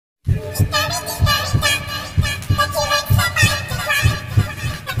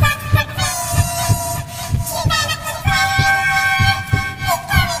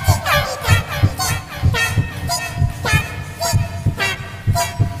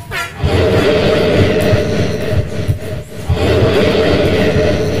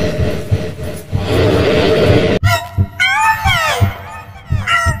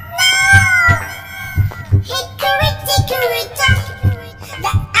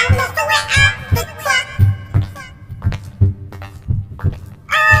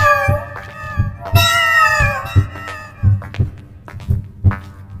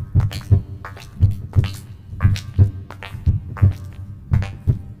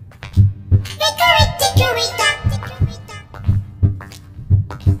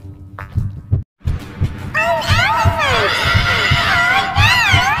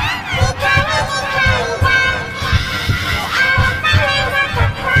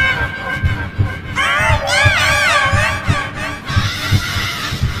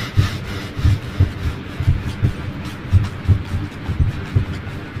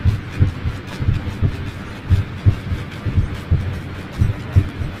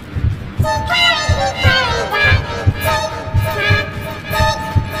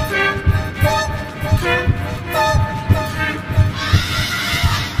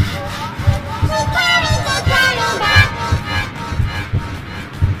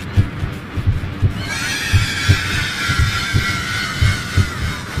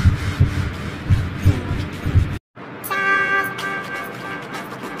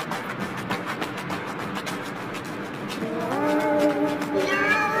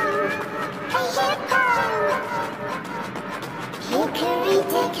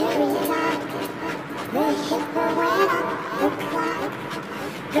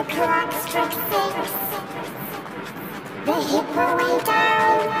The clock struck 6. The hippo went down.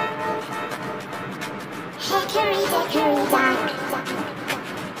 Hickory, dickory, dock.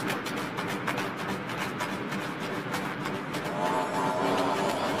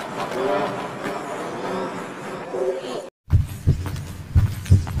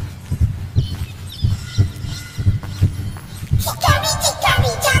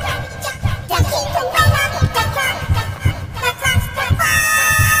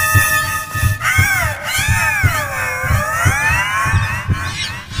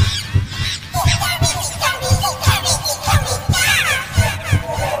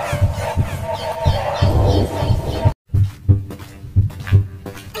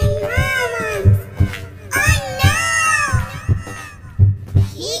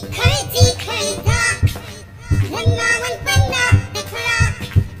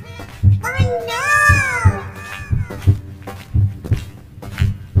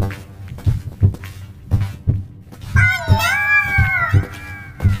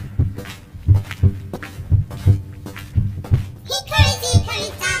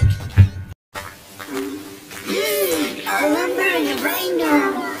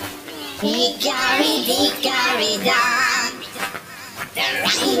 Dickory, dickory, dock. The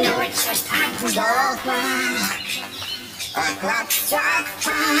rhino just had to open. The clock struck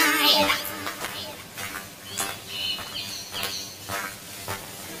 5.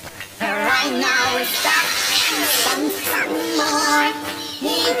 The rhino is stuck and some more.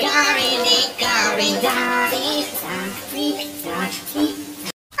 Dickory, dickory, dock. Tick-tock, tick-tock, tick-tock.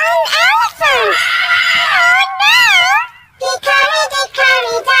 An elephant! Oh no! Hickory,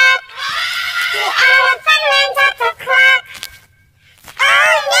 dickory, dock. The elephant lands at the clock.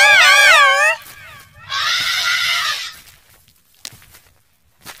 Oh no!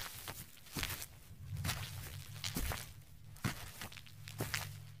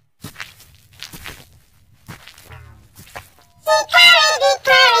 Hickory,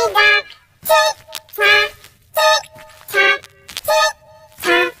 dickory, dock. Tick-tock, tick-tock, tick-tock.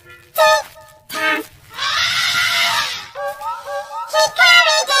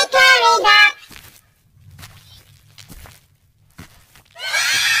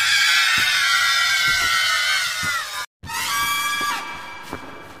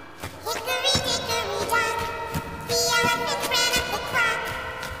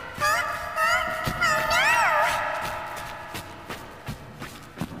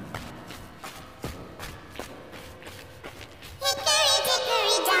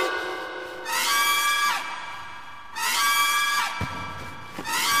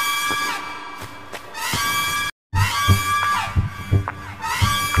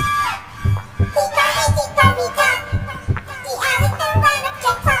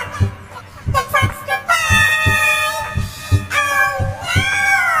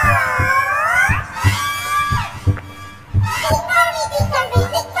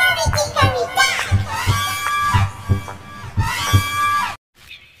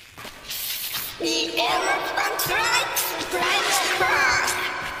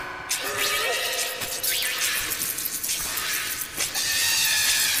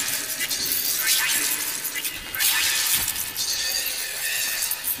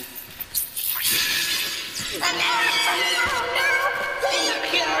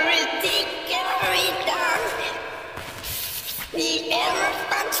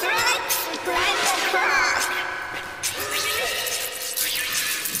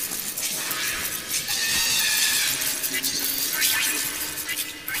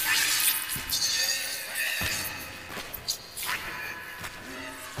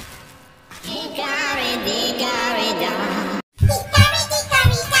 Hickory, dickory, dock. Hickory,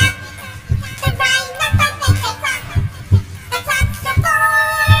 dickory, dock. The rhino bumping the clock. The clock's the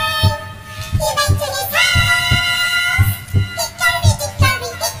boy. He went to his house. Hickory, dickory,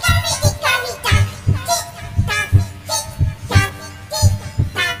 dickory, dickory, dock. Tick tock, tick tock, tick tock, tick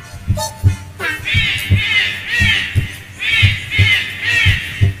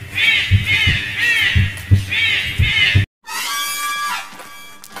tock.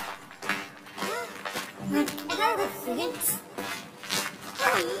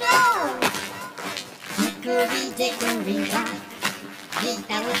 Oh no! Hickory, dickory, dock. The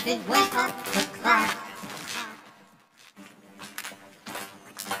elephant went up the clock.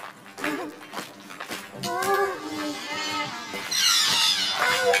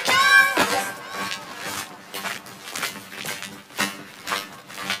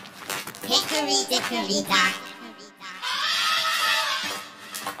 Hickory, dickory, dock.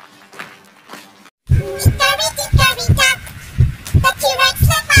 Hickory, dickory, dock. The T-Rex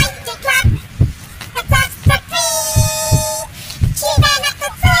survived the clock. The clock's for free. She ran up the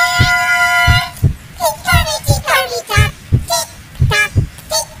floor. Hickory, dickory, dock. Tick tock,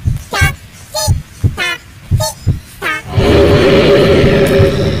 tick tock, tick tock, tick tock.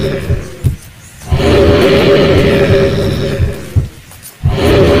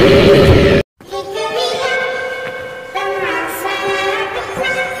 Hickory dock. The mouse ran up the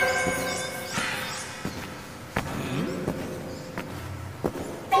clock.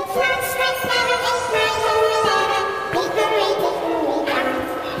 The clock strikes 7, 8, 9, 10, 11. Hickory, dickory, dock.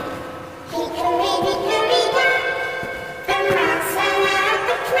 Hickory, dickory, dock. The mouse ran out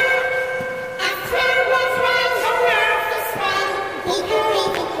the clock. A crow was red, a mouth is red. Hickory,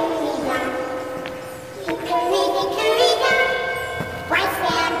 dickory, dock. Hickory, dickory, dock. Why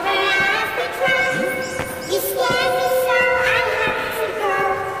stand for off the clock? You scared me so I had to go.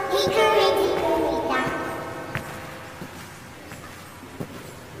 Hickory, dickory, dock.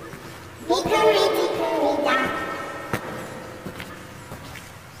 Hickory, dickory, dock.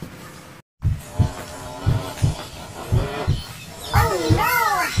 Oh no!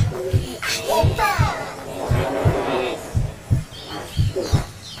 Hippo!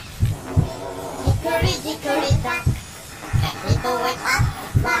 Hickory, dickory, dock. Hippo went up the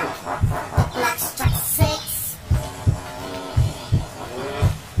clock. The clock struck 6.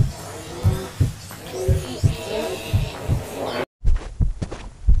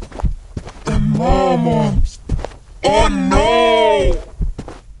 The Mormons! Oh no!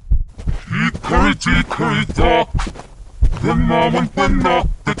 Hickory, dickory, dock. The Mormons will knock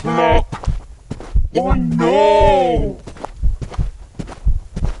the clock. Oh no!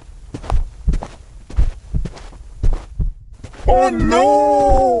 Oh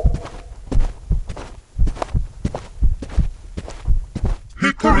no!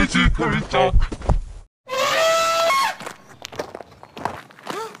 Hickory, dickory, dock.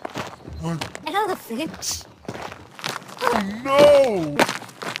 Elephant. Oh no!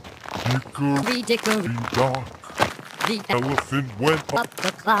 Hickory, Dickory, dock. the Elephant went up. up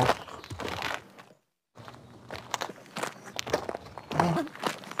the clock. Oh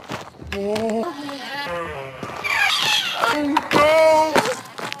no!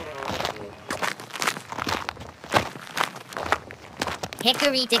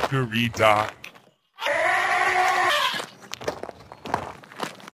 Hickory, Hickory, dock.